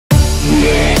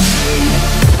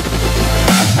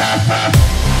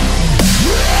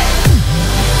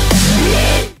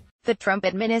The Trump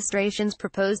administration's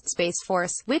proposed Space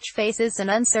Force, which faces an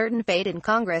uncertain fate in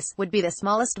Congress, would be the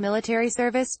smallest military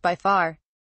service by far.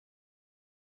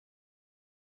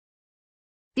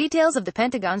 Details of the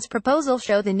Pentagon's proposal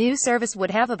show the new service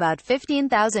would have about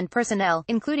 15,000 personnel,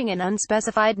 including an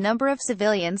unspecified number of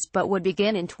civilians, but would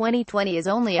begin in 2020 as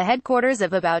only a headquarters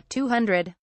of about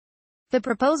 200. The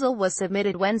proposal was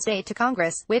submitted Wednesday to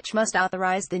Congress, which must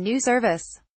authorize the new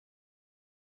service.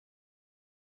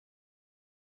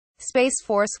 Space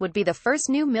Force would be the first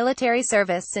new military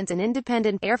service since an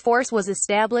independent Air Force was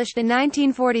established in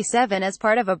 1947 as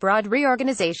part of a broad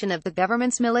reorganization of the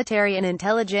government's military and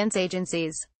intelligence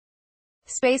agencies.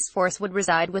 Space Force would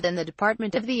reside within the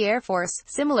Department of the Air Force,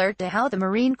 similar to how the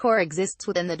Marine Corps exists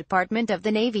within the Department of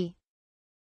the Navy.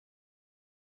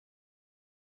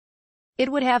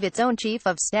 It would have its own Chief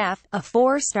of Staff, a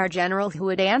four-star general who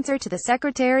would answer to the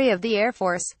Secretary of the Air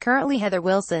Force, currently Heather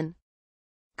Wilson.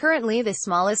 Currently the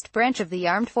smallest branch of the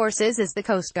armed forces is the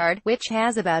Coast Guard, which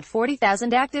has about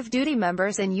 40,000 active duty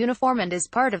members in uniform and is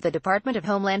part of the Department of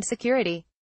Homeland Security.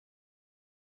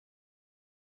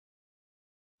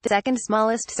 The second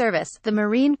smallest service, the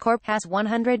Marine Corps, has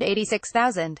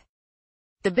 186,000.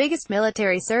 The biggest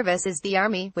military service is the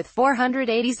Army, with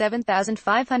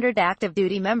 487,500 active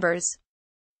duty members.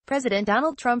 President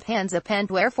Donald Trump hands a pen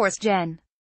to Air Force Gen.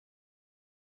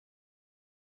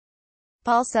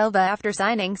 Paul Selva after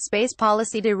signing Space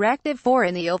Policy Directive 4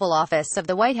 in the Oval Office of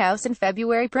the White House in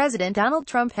February. President Donald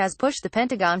Trump has pushed the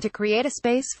Pentagon to create a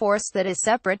space force that is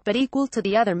separate but equal to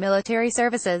the other military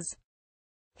services.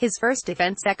 His first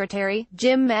defense secretary,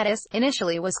 Jim Mattis,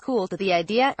 initially was cool to the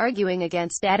idea, arguing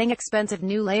against adding expensive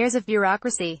new layers of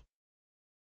bureaucracy.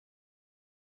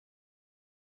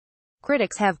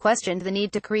 Critics have questioned the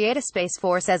need to create a Space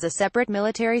Force as a separate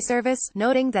military service,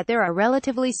 noting that there are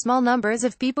relatively small numbers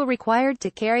of people required to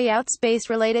carry out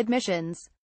space-related missions.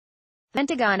 The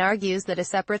Pentagon argues that a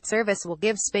separate service will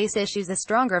give space issues a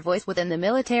stronger voice within the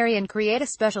military and create a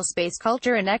special space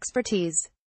culture and expertise.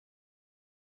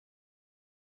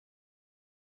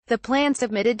 The plan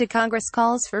submitted to Congress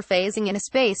calls for phasing in a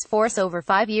Space Force over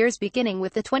 5 years beginning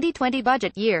with the 2020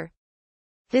 budget year.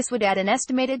 This would add an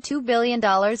estimated $2 billion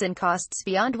in costs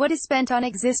beyond what is spent on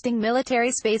existing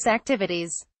military space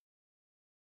activities.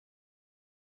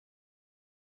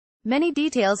 Many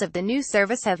details of the new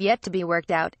service have yet to be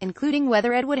worked out, including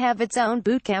whether it would have its own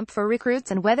boot camp for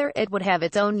recruits and whether it would have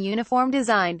its own uniform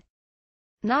design.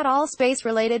 Not all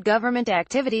space-related government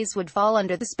activities would fall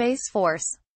under the Space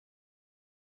Force.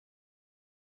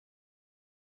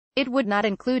 It would not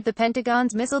include the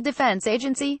Pentagon's Missile Defense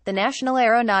Agency, the National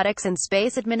Aeronautics and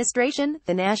Space Administration,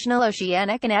 the National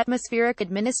Oceanic and Atmospheric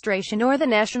Administration or the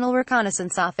National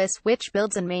Reconnaissance Office, which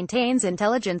builds and maintains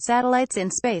intelligence satellites in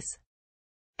space.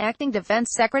 Acting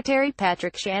Defense Secretary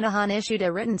Patrick Shanahan issued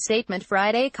a written statement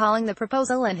Friday calling the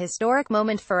proposal an historic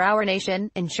moment for our nation,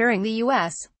 ensuring the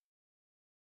U.S.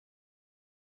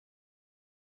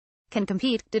 can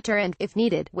compete, deter and, if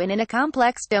needed, win in a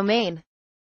complex domain.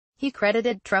 He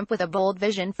credited Trump with a bold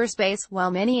vision for space, while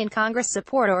many in Congress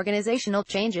support organizational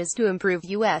changes to improve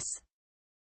U.S.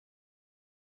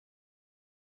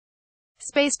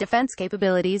 space defense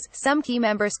capabilities. Some key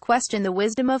members question the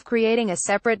wisdom of creating a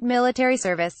separate military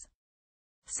service.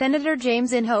 Senator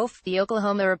James Inhofe, the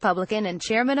Oklahoma Republican and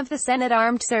chairman of the Senate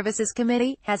Armed Services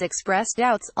Committee, has expressed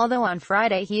doubts, although on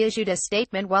Friday he issued a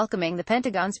statement welcoming the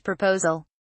Pentagon's proposal.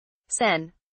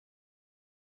 Sen.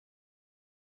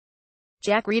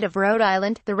 Jack Reed of Rhode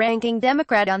Island, the ranking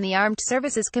Democrat on the Armed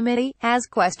Services Committee, has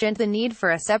questioned the need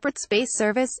for a separate space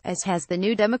service, as has the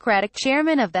new Democratic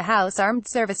chairman of the House Armed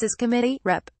Services Committee,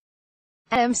 Rep.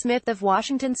 Adam Smith of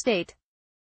Washington State.